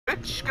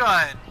Which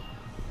gun?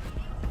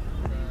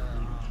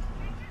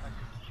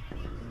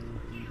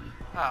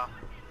 Oh.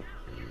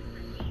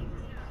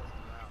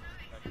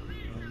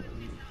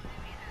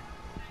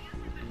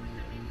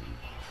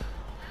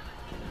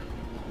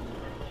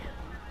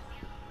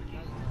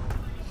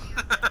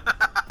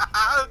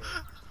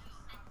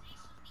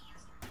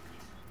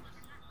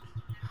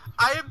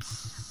 I am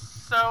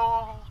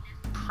so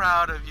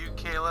proud of you,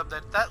 Caleb,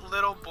 that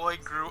little boy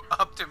grew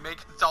up to make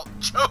adult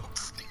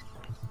jokes.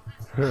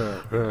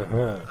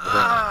 Well,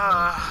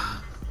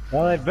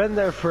 I've been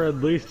there for at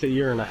least a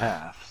year and a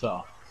half,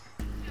 so.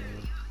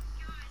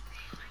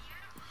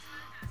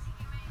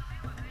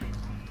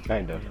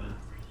 Kind of,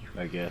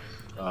 I guess.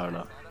 I don't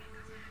know.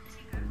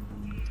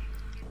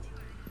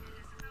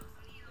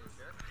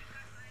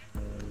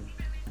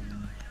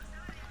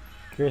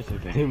 Curious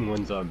if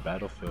anyone's on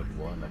Battlefield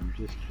 1, I'm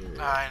just curious.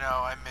 I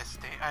know, I miss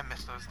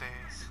those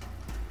days.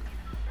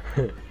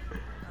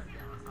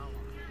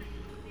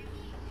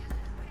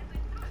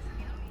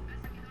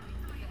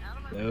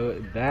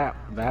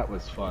 That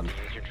was fun. Use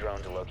your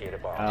drone to locate a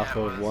bomb.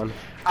 Battlefield 1.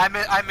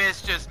 I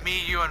miss just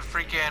me, you, and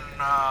freaking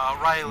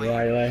Riley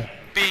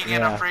being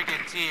in a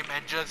freaking team,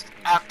 and just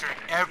after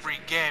every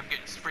game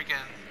gets freaking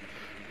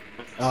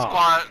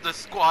the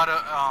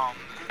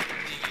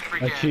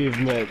freaking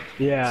achievement.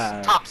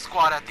 Yeah. Top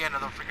squad at the end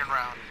of the freaking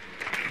round.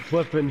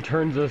 Flippin'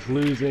 turns us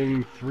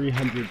losing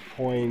 300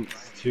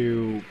 points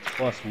to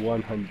plus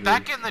 100.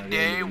 Back in the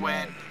day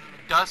when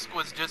Dusk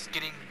was just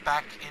getting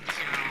back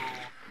into,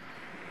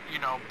 you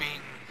know,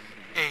 being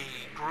a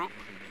group.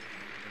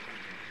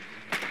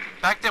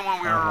 Back then when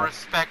we were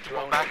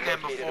respectable, back then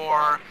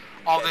before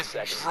all this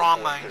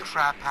drama and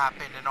crap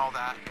happened and all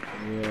that.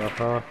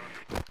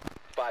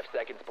 5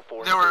 seconds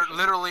before there were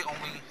literally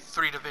only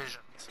 3 divisions.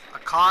 A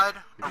COD,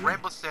 a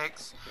Rainbow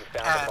Six,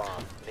 and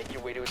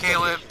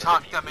Caleb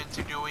talked them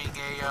into doing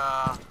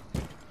a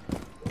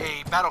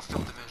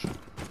Battlefield division.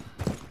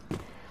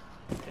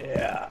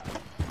 Yeah.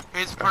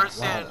 His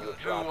person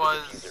who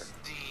was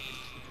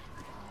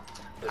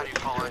the, how do you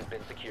call it?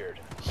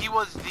 He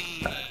was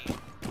the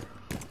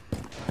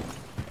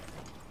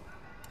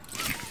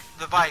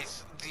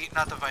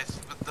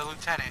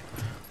lieutenant.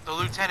 The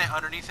lieutenant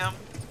underneath him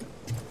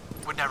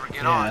would never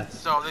get on.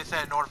 So they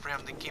said in order for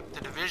him to keep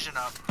the division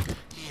up,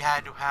 he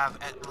had to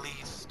have at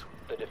least...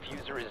 The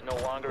diffuser is no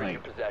longer in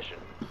your possession.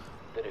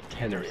 The diffuser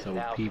 10 or so is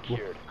now people.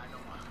 secured.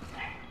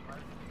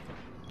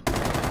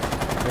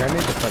 Yeah, I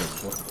need to find a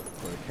book.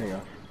 Hang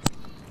on.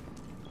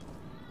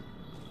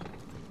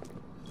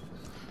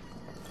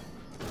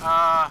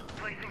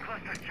 Placing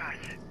cluster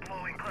charge.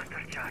 Blowing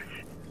cluster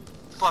charge.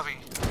 Fluffy.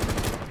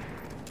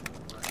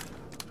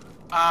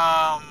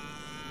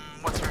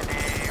 What's her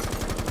name?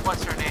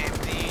 What's her name?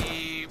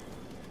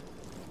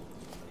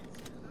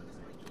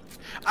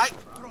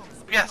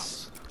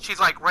 Yes, she's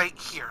like right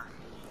here.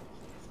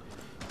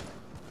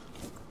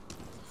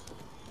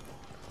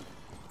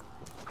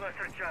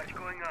 Cluster charge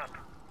going up.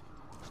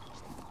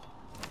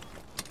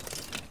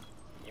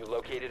 You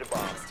located a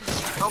bomb.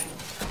 Oh,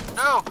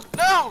 no,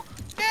 no,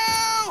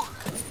 no!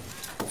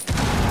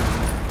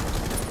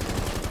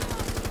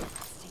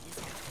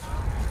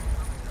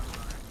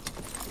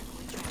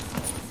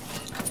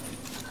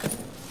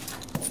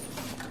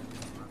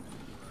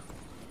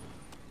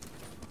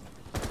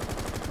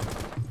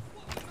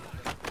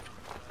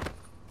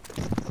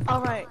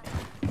 Alright.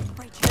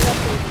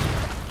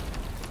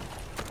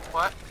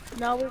 What?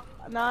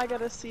 Now I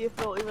gotta see if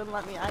they'll even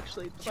let me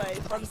actually play.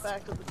 Fun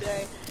fact of the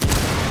day.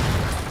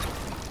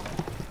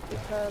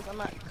 Because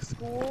I'm at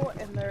school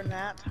and their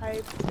NAT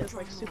type is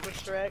like super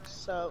strict,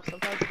 so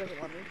sometimes it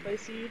doesn't let me play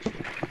Siege.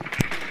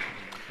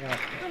 Yeah.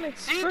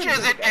 Siege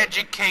isn't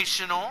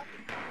educational.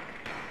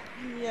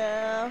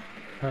 Yeah.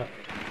 Huh.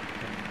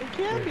 It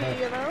can be,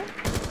 you know?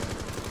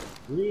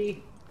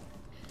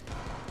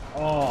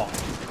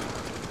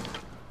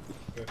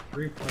 There are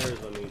 3 players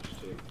on each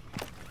team.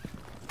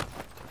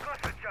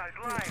 Cluster charge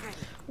live.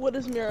 What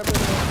is Mira doing?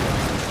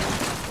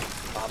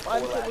 I'm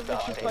probably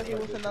she's fucking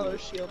with another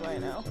shield right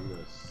now. I'm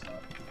gonna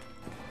suck.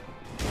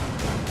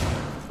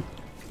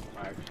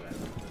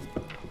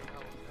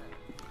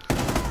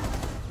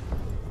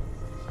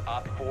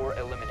 Op 4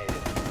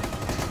 eliminated.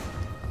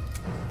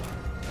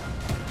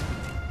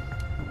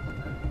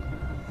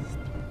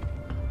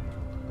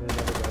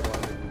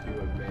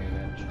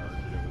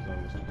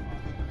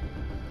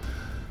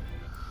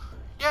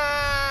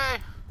 Yay!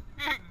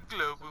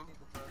 Global.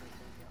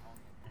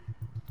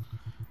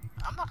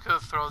 I'm not gonna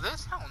throw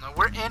this. Hell no.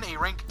 We're in a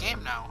ranked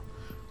game now.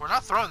 We're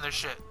not throwing this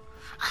shit.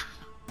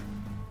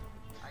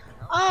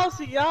 Oh,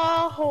 so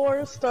y'all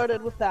whores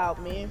started without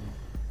me.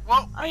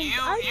 Well, I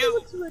knew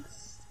what to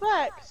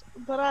expect,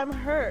 but I'm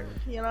hurt,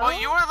 you know? Well,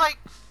 you were like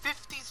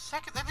 50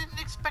 seconds. I didn't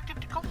expect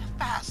it to go that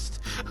fast.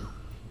 Listen,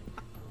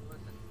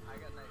 I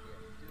got an idea.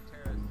 Do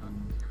terrorist hunt.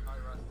 You're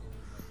probably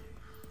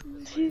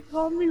rusty. He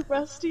called me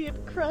rusty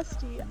and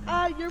crusty.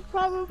 Ah, you're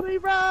probably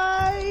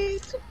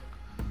right.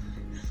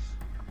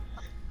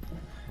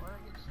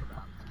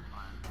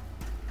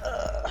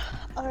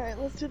 Alright,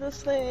 let's do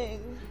this thing.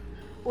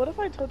 What if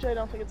I told you I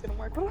don't think it's gonna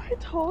work? What if I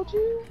told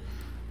you?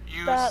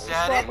 You That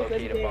said was it.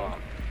 Locate a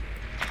bomb.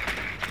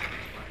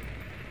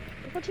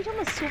 But you're talking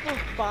about Super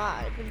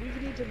 5, and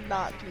we need to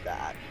not do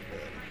that.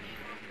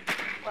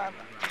 Well,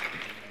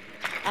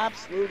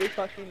 absolutely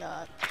fucking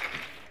not.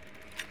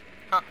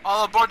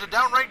 All aboard the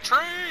downright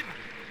train!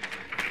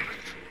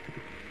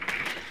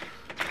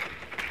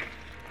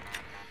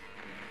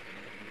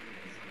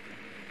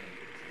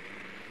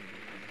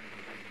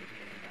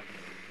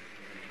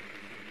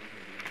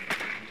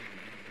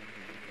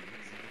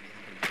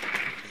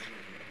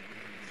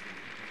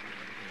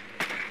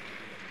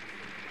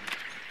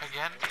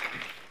 Again?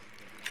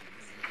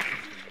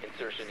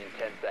 Insertion in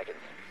 10 seconds.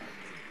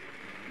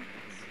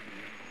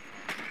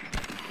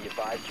 Be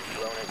advised you've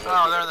thrown and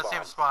Oh, they're located in the a same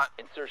bomb. spot.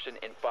 Insertion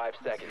in 5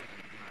 seconds.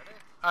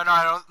 Oh no,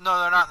 I don't. No,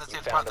 they're not in the You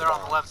same spot. found They're on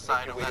the bomb. left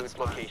side Make of your way to that its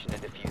spot. location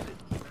and defuse it.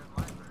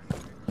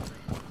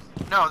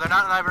 No, they're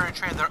not in Library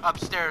Train. They're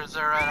upstairs.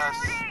 They're at a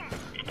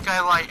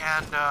Skylight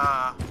and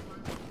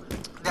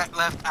that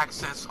left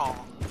access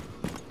hall.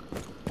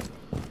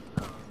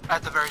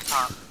 At the very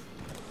top.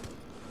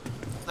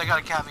 They got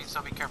a cabby,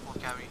 so be careful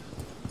of cabby.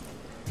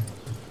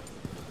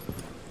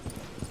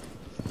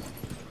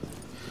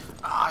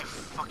 Ah, I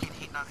fucking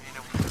hate not being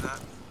able to do that.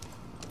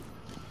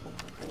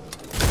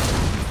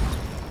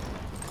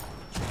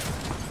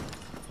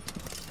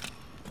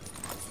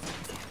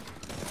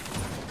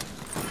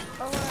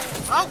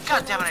 Oh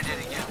god damn it, I did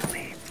it again.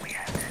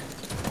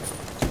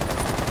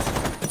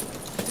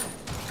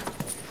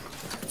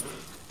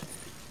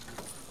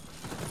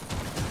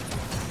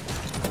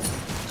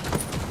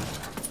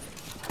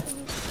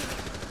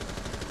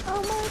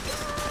 Oh my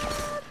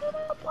god, get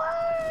out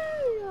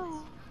play!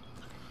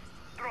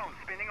 Drone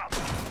spinning up.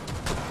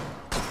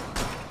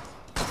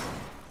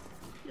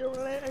 You're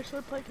right, I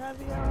should play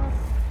Caviar.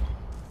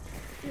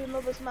 Even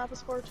though this map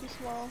is far too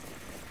small.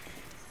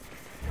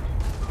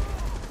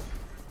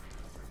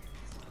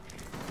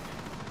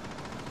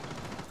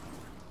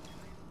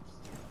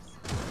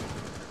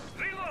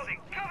 Reloading.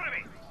 Cover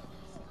me.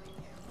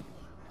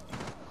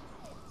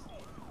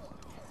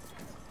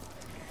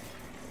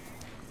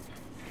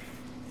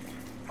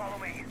 Follow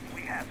me.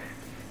 We have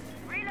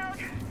this. Reload.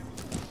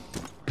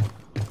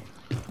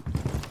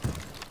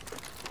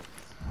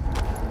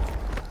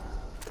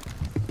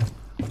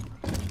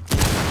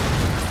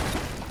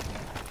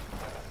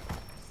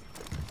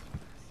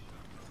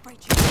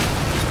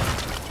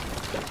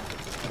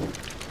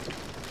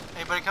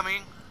 Anybody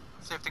coming?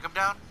 Safe to come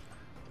down?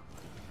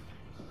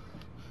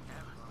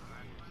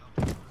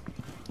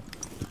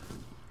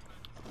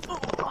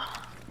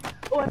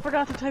 Oh, I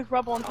forgot to type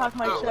rebel and talk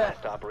my Oh. shit.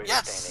 Last operator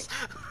Yes!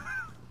 standing.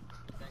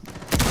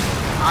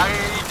 I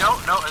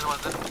don't know, it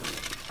wasn't.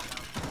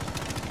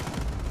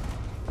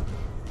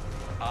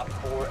 Op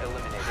 4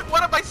 eliminated.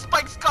 One of my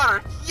spikes got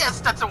her! Yes,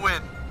 that's a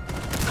win!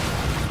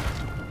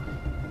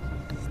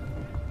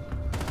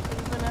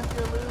 Even if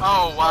you're losing,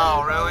 Oh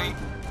wow, so really?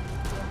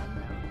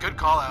 Good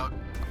call out.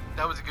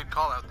 That was a good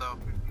call out though.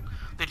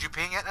 Did you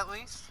ping it at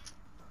least?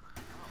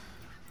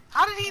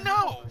 How did he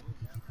know?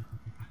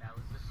 That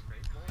was just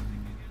straight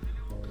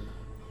bull.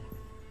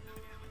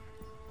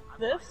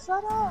 This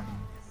setup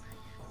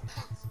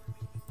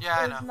Yeah,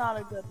 I is know. not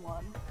a good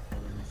one.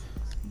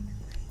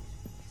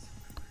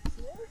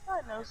 Maybe if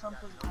I know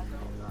something I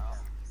don't know.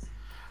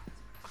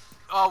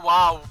 Oh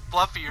wow,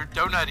 Fluffy, you're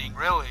donutting,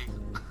 really?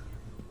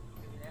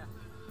 Yeah.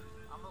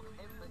 I'm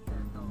okay with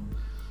that though.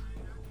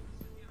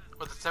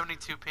 With a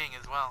 72 ping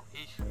as well.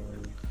 Eesh. Yeah,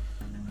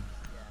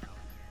 no.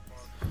 Well,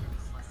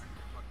 fucking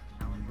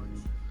caliber.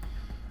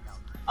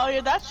 Oh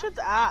yeah, that shit's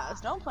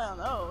ass. Don't play on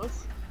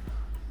those.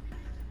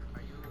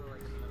 Are you like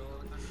in the middle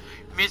of the country?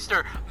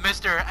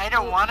 Mister, I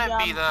don't want to Yeah.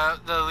 be the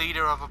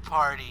leader of a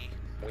party.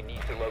 We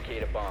need to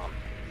locate a bomb.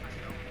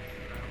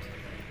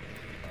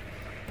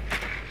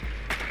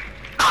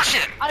 Oh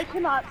shit! I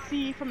cannot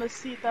see from the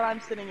seat that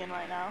I'm sitting in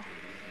right now.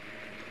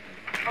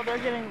 Oh, they're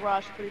getting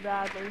rushed pretty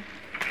badly.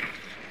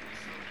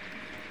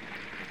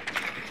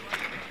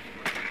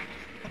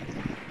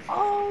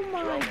 Oh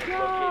my Drone has located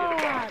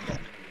a god! bomb.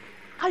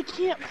 I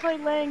can't play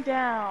laying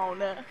down.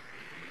 It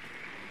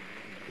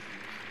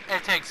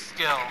takes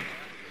skill.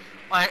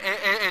 Like,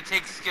 it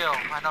takes skill.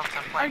 I know I'm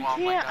I playing well.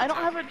 can't. I don't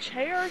have a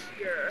chair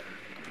here.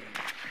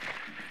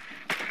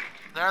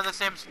 They're in the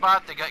same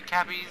spot. They got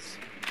cabbies.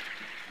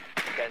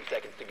 10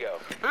 seconds to go.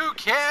 Who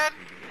can?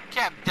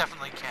 Cab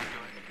definitely can't do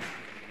it.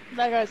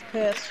 That guy's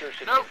pissed.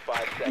 Insertion Nope. in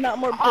 5 seconds. Not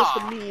more pissed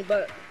than me,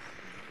 but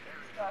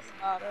that's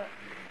about it.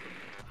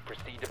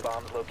 Proceed to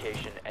bomb's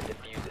location and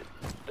defuse it.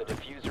 The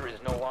diffuser is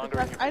no In longer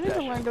in fact, your I need to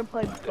possession. learn to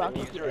play bucket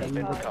with diffuser has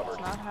been ACOG. recovered.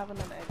 Not having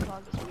an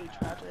ACOG is really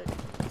tragic.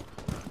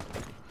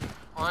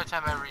 Only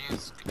time I ever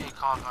use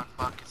ACOG on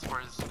Buck is for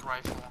his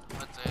rifle.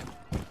 That's it.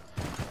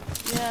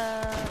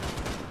 Yeah,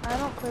 I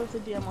don't play with the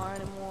DMR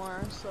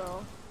anymore,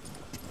 so.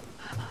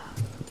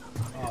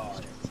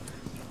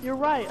 You're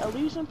right,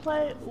 Elysian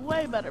play,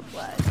 way better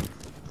play.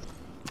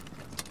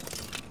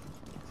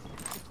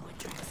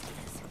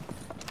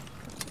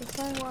 It's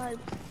not why.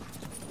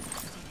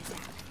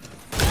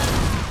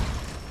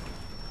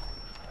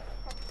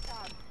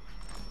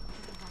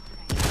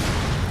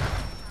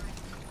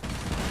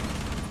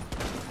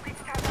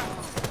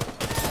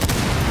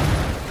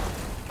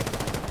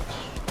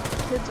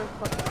 kids are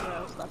fucking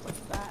gross, that's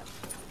like that.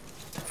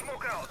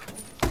 Smoke out.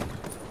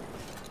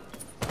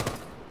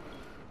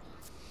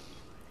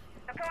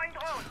 Deploying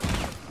drone.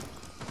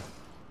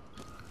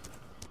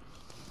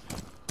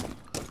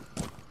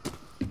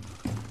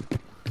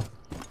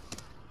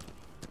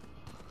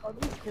 Oh,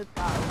 these kids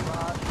got a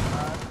lot.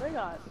 They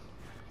got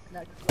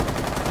next level.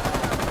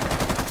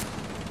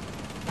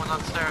 One's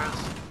upstairs.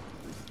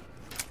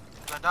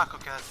 Is that Doc?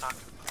 Okay, that's Doc.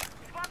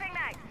 Swapping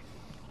mags.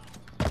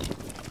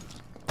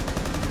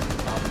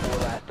 Op 4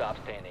 last stop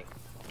standing.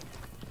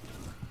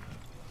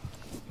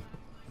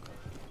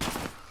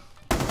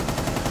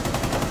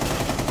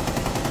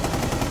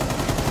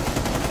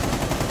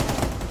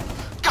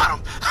 Got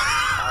him!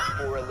 Op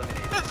 4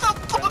 eliminated. It's some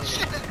Friendly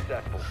bullshit! mission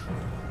successful.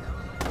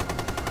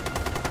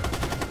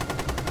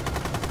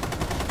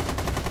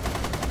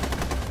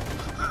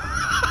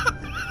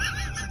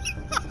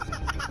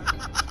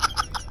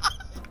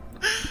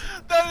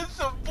 That is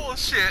some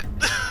bullshit.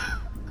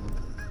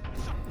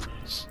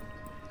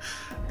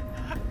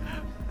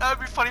 That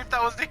would be funny if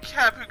that was the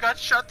Cap who got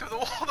shot through the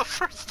wall the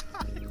first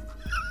time.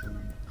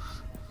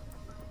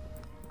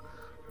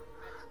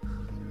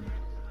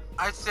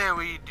 I'd say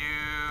we do.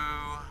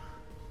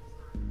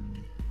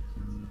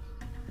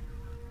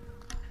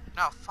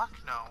 No, fuck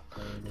no.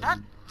 That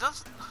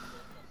does.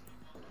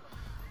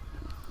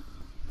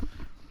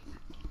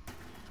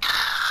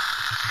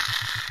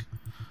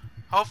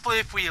 Hopefully,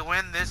 if we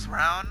win this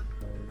round,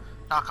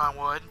 knock on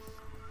wood,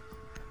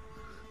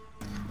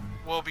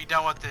 we'll be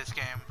done with this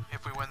game.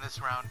 If we win this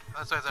round,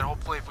 that's why I said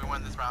hopefully if we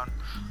win this round.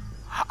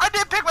 I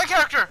didn't pick my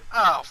character.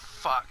 Oh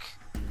fuck.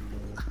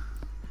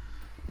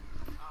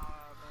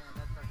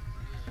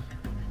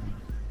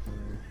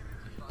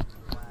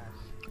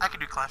 I can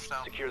do Clash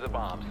though. Secure the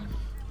bombs.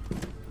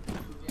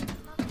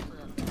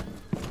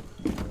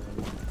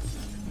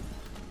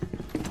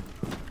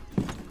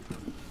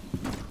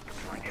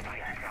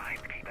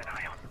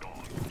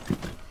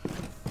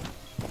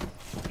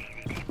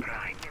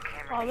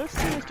 Oh, this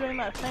team is doing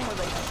that thing where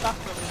they suck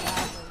really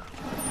badly.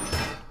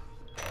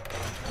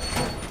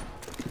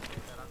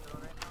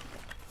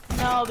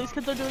 No, these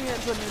kids are doing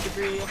it to a new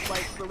degree of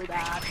like really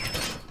bad.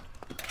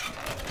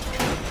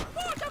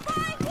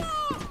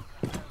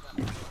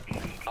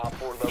 Op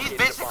 4 He's located the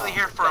basically bomb.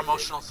 here for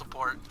emotional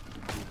support.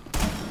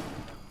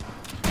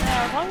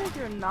 Yeah, as long as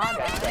you're not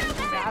bad,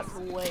 that's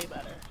way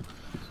better.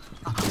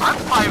 I'm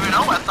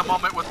 5-0 at the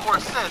moment with 4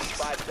 assists.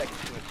 5 seconds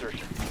to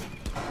insertion.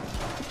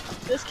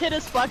 This kid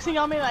is flexing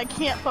on me and I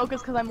can't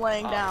focus because I'm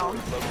laying Op 4 down.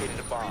 has located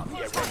a bomb.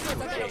 Get ready to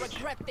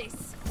engage.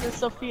 This is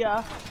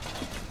Sophia.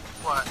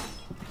 What?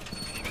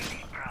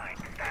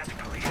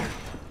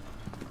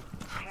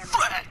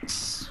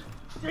 Flex!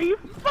 Are you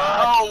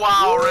Oh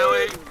wow,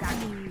 really?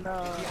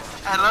 No.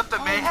 And let the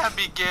mayhem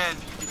begin.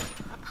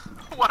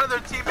 One of their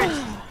teammates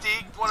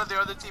digged one of their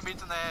other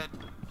teammates in the head.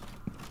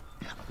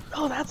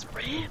 Oh, that's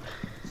rape.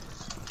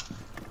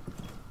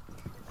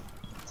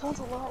 Sounds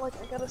a lot like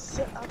I gotta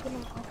sit up in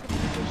an awkward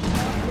position.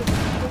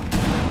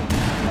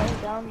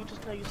 Laying down, you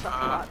just know you suck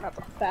a lot, not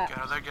the fat. Get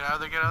out of there, get out of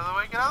there, get out of the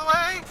way, get out of the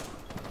way!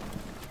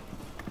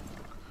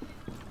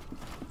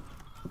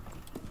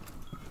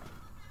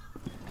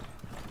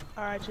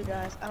 Alright, you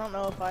guys, I don't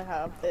know if I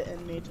have it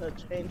in me to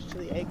change to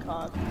the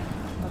ACOG,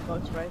 my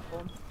boat's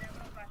rifle.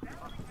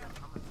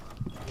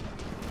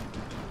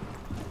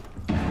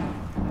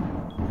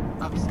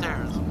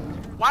 Upstairs.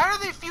 Why are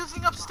they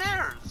fusing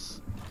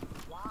upstairs?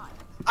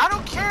 I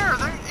don't care,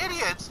 they're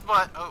idiots,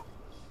 but oh.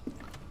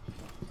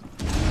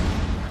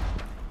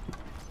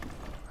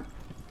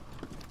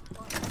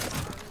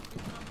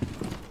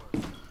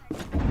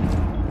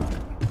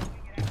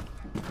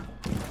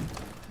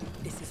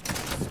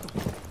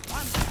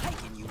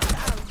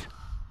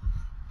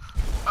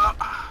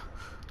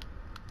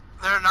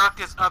 Their knock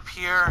is up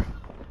here.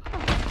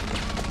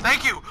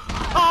 Thank you.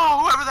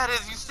 Oh, whoever that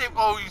is, you saved.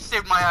 Oh, you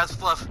saved my ass,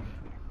 Fluff.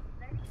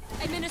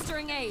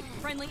 Administering aid.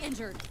 Friendly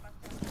injured.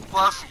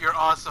 Fluff, you're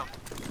awesome.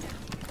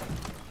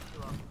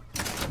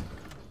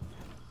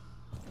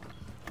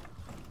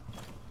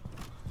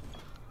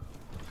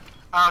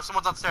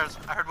 Someone's upstairs.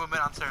 I heard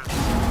movement upstairs.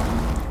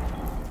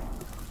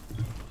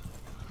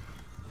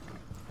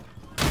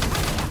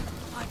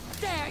 I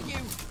dare you!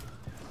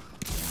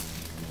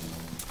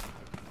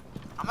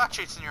 I'm not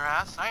chasing your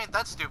ass. I ain't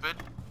that stupid.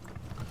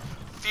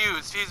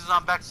 Fuse. Fuse is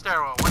on back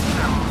stairwell. What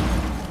stairwell?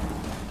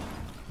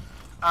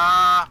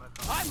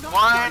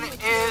 One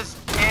is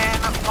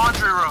in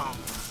laundry room.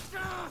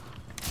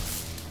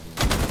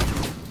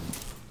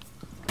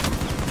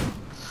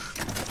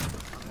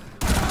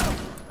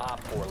 Op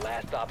 4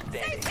 last stop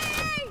standing.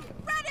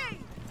 Ready!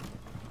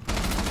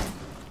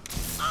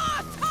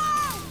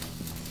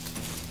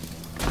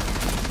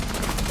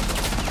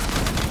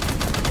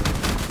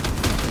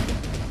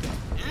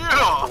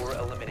 Yeah! 4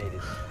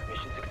 eliminated.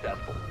 Mission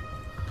successful.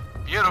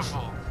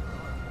 Beautiful.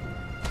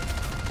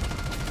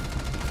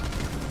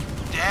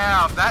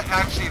 Damn,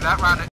 that round